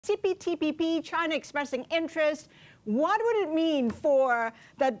CPTPP, China expressing interest. What would it mean for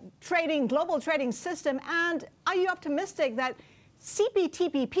the global trading system? And are you optimistic that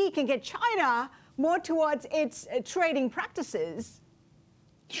CPTPP can get China more towards its trading practices?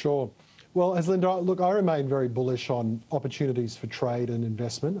 Sure. Well, Haslinda, look, I remain very bullish on opportunities for trade and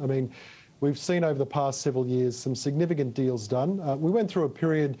investment. I mean, we've seen over the past several years some significant deals done. We went through a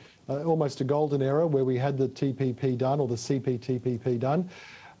period, almost a golden era, where we had the TPP done, or the CPTPP done.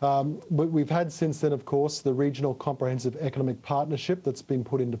 But we've had since then, of course, the Regional Comprehensive Economic Partnership that's been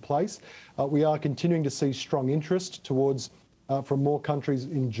put into place. We are continuing to see strong interest from more countries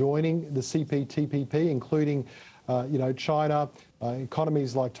in joining the CPTPP, including China,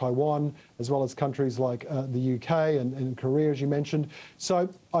 economies like Taiwan, as well as countries like the UK and Korea, as you mentioned. So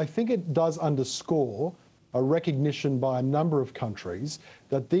I think it does underscore a recognition by a number of countries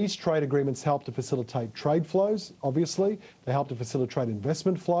that these trade agreements help to facilitate trade flows, obviously. They help to facilitate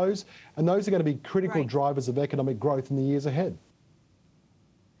investment flows, and those are going to be critical drivers of economic growth in the years ahead.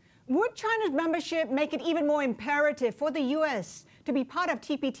 Would China's membership make it even more imperative for the US to be part of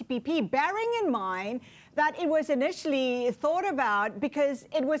CPTPP, bearing in mind that it was initially thought about because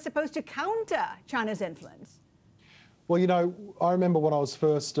it was supposed to counter China's influence? Well, you know, I remember when I was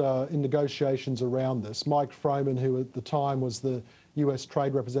first in negotiations around this, Mike Froman, who at the time was the US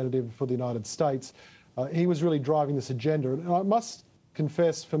trade representative for the United States, he was really driving this agenda. And I must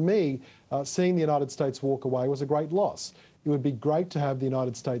confess, for me, seeing the United States walk away was a great loss. It would be great to have the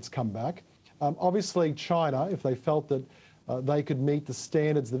United States come back. Obviously, China, if they felt that they could meet the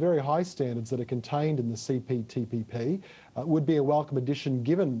standards, the very high standards that are contained in the CPTPP, would be a welcome addition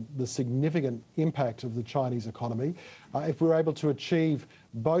given the significant impact of the Chinese economy. If we're able to achieve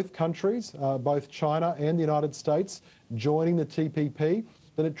both countries, both China and the United States, joining the TPP,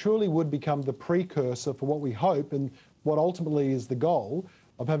 then it truly would become the precursor for what we hope and what ultimately is the goal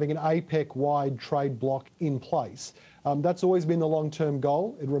of having an APEC-wide trade bloc in place. That's always been the long-term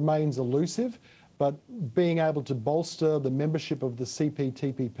goal. It remains elusive. But being able to bolster the membership of the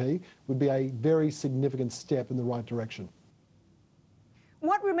CPTPP would be a very significant step in the right direction.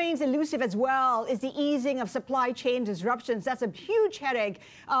 What remains elusive as well is the easing of supply chain disruptions. That's a huge headache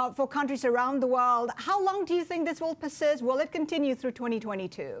for countries around the world. How long do you think this will persist? Will it continue through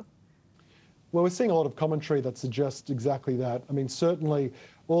 2022? Well, we're seeing a lot of commentary that suggests exactly that. I mean, certainly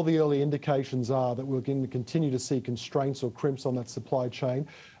all the early indications are that we're going to continue to see constraints or crimps on that supply chain.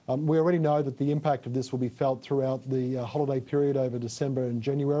 We already know that the impact of this will be felt throughout the holiday period over December and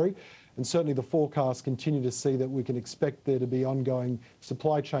January. And certainly the forecasts continue to see that we can expect there to be ongoing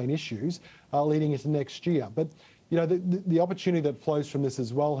supply chain issues leading into next year. But, you know, the opportunity that flows from this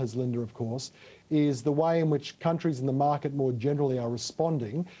as well, Haslinda, of course, is the way in which countries in the market more generally are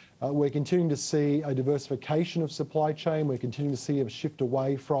responding. We're continuing to see a diversification of supply chain. We're continuing to see a shift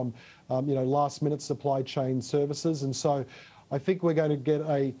away from, last-minute supply chain services. And so I think we're going to get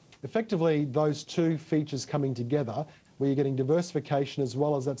effectively those two features coming together, where you're getting diversification as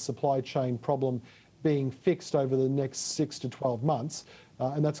well as that supply chain problem being fixed over the next 6 to 12 months.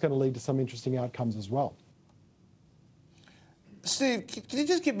 And that's going to lead to some interesting outcomes as well. Steve, can you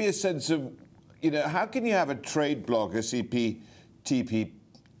just give me a sense of, how can you have a trade bloc, a CPTPP,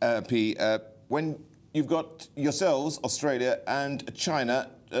 when you've got yourselves, Australia, and China,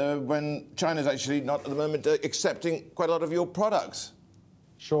 when China's actually not at the moment accepting quite a lot of your products?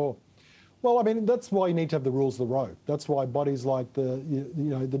 Sure. Well, I mean, that's why you need to have the rules of the road. That's why bodies like the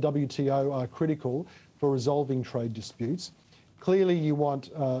WTO are critical for resolving trade disputes. Clearly, you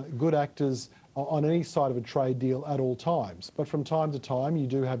want good actors on any side of a trade deal at all times. But from time to time, you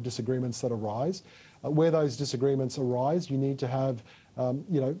do have disagreements that arise. Where those disagreements arise, you need to have,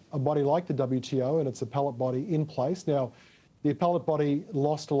 a body like the WTO and its appellate body in place. Now, the appellate body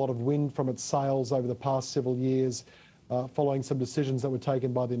lost a lot of wind from its sails over the past several years following some decisions that were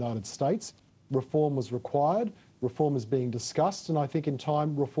taken by the United States. Reform was required. Reform is being discussed, and I think in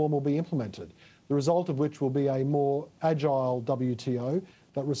time reform will be implemented, the result of which will be a more agile WTO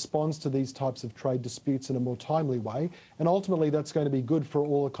that responds to these types of trade disputes in a more timely way, and ultimately that's going to be good for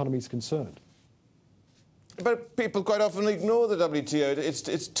all economies concerned. But people quite often ignore the WTO.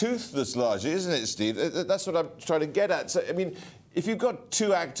 It's toothless largely, isn't it, Steve? That's what I'm trying to get at. So, I mean, if you've got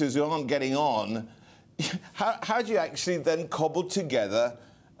two actors who aren't getting on, how do you actually then cobble together,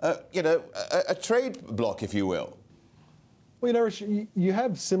 a trade bloc, if you will? Well, you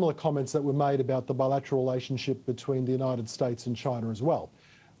have similar comments that were made about the bilateral relationship between the United States and China as well.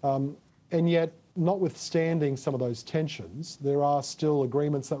 And yet, notwithstanding some of those tensions, there are still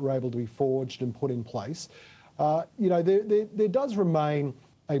agreements that were able to be forged and put in place. There does remain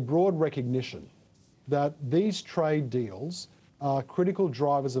a broad recognition that these trade deals are critical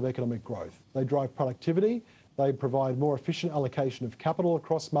drivers of economic growth. They drive productivity, they provide more efficient allocation of capital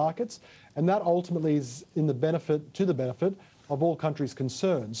across markets, and that ultimately is to the benefit of all countries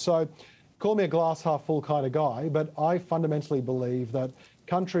concerned. So call me a glass half full kind of guy, but I fundamentally believe that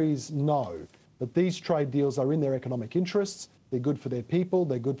countries know that these trade deals are in their economic interests. They're good for their people,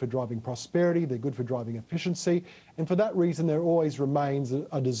 they're good for driving prosperity, they're good for driving efficiency, and for that reason there always remains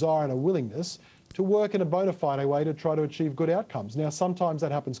a desire and a willingness to work in a bona fide way to try to achieve good outcomes. Now, sometimes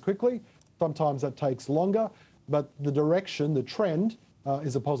that happens quickly, sometimes that takes longer, but the direction, the trend,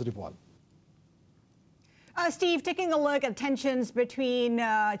 is a positive one. Steve, taking a look at tensions between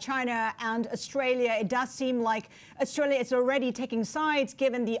China and Australia, it does seem like Australia is already taking sides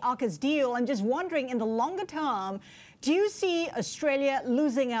given the AUKUS deal. I'm just wondering, in the longer term, do you see Australia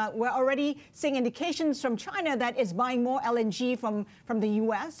losing out? We're already seeing indications from China that it's buying more LNG from the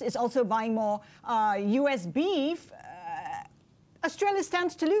US. It's also buying more US beef. Australia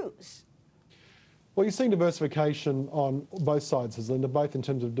stands to lose. Well, you're seeing diversification on both sides, Haslinda, both in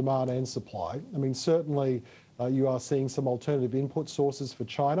terms of demand and supply. I mean, certainly you are seeing some alternative input sources for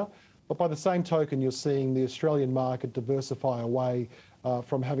China, but by the same token, you're seeing the Australian market diversify away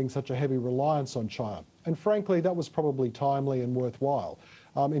from having such a heavy reliance on China. And frankly, that was probably timely and worthwhile.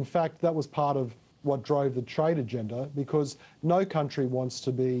 In fact, that was part of what drove the trade agenda, because no country wants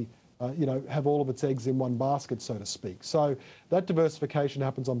to be have all of its eggs in one basket, so to speak. So that diversification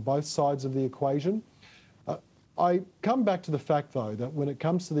happens on both sides of the equation. I come back to the fact, though, that when it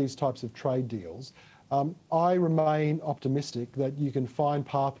comes to these types of trade deals, I remain optimistic that you can find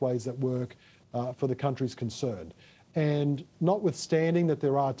pathways that work for the countries concerned. And notwithstanding that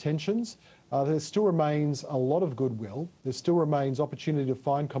there are tensions, there still remains a lot of goodwill. There still remains opportunity to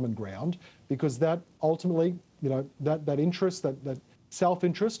find common ground, because that ultimately, that interest, that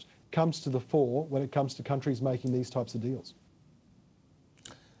self-interest, comes to the fore when it comes to countries making these types of deals.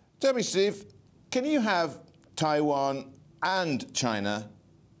 Tell me, Steve, can you have Taiwan and China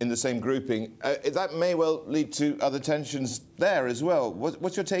in the same grouping? That may well lead to other tensions there as well.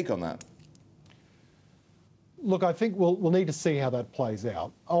 What's your take on that? Look, I think we'll need to see how that plays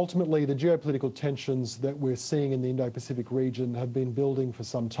out. Ultimately, the geopolitical tensions that we're seeing in the Indo-Pacific region have been building for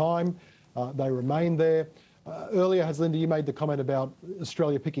some time. They remain there. Earlier, Haslinda, you made the comment about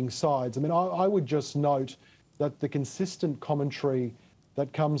Australia picking sides. I mean, I would just note that the consistent commentary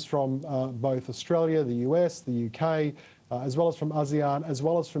that comes from both Australia, the US, the UK, as well as from ASEAN, as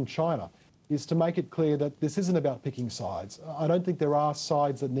well as from China, is to make it clear that this isn't about picking sides. I don't think there are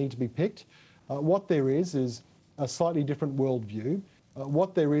sides that need to be picked. What there is a slightly different worldview.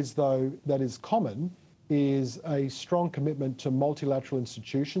 What there is, though, that is common is a strong commitment to multilateral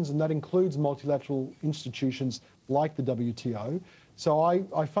institutions, and that includes multilateral institutions like the WTO. So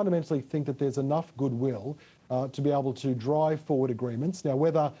I fundamentally think that there's enough goodwill to be able to drive forward agreements. Now,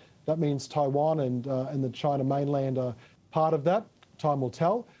 whether that means Taiwan and the China mainland are part of that, time will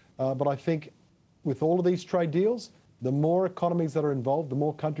tell. But I think with all of these trade deals, the more economies that are involved, the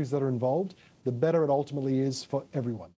more countries that are involved, the better it ultimately is for everyone.